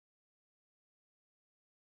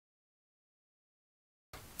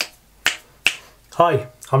Hi,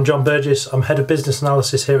 I'm John Burgess. I'm Head of Business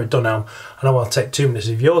Analysis here at Dunelm, and I want to take 2 minutes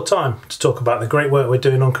of your time to talk about the great work we're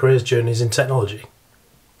doing on careers journeys in technology.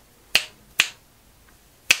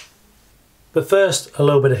 But first, a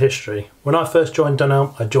little bit of history. When I first joined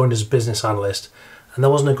Dunelm, I joined as a business analyst, and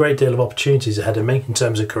there wasn't a great deal of opportunities ahead of me in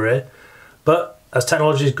terms of career. But as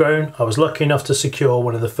technology has grown, I was lucky enough to secure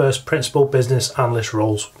one of the first principal business analyst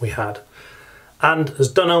roles we had. And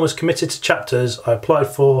as Dunelm was committed to chapters, I applied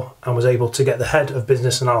for and was able to get the head of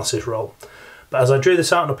business analysis role. But as I drew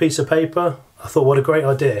this out on a piece of paper, I thought, what a great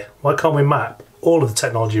idea. Why can't we map all of the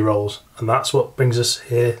technology roles? And that's what brings us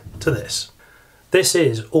here to this. This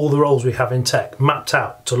is all the roles we have in tech mapped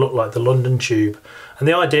out to look like the London Tube. And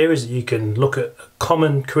the idea is that you can look at a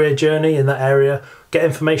common career journey in that area, get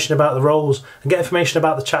information about the roles and get information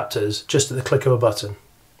about the chapters just at the click of a button.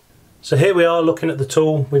 So here we are looking at the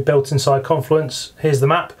tool we built inside Confluence. Here's the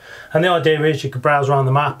map, and the idea is you could browse around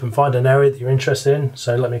the map and find an area that you're interested in.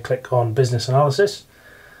 So let me click on business analysis,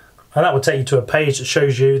 and that will take you to a page that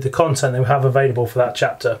shows you the content that we have available for that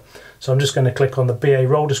chapter. So I'm just going to click on the BA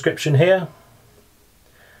role description here,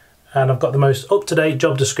 and I've got the most up-to-date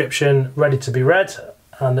job description ready to be read,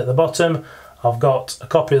 and at the bottom I've got a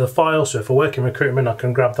copy of the file, so if I work in recruitment I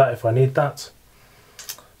can grab that if I need that.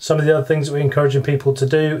 Some of the other things that we're encouraging people to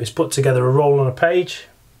do is put together a role on a page.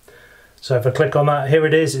 So if I click on that, here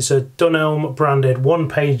it is. It's a Dunelm branded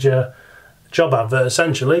one-pager job advert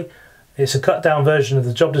essentially. It's a cut down version of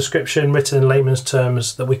the job description written in layman's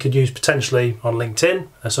terms that we could use potentially on LinkedIn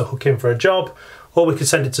as a hook in for a job, or we could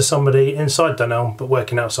send it to somebody inside Dunelm but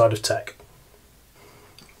working outside of tech.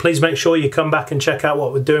 Please make sure you come back and check out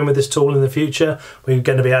what we're doing with this tool in the future. We're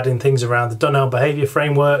going to be adding things around the Dunelm behaviour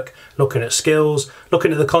framework, looking at skills,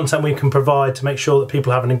 looking at the content we can provide to make sure that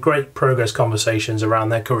people are having great progress conversations around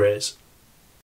their careers.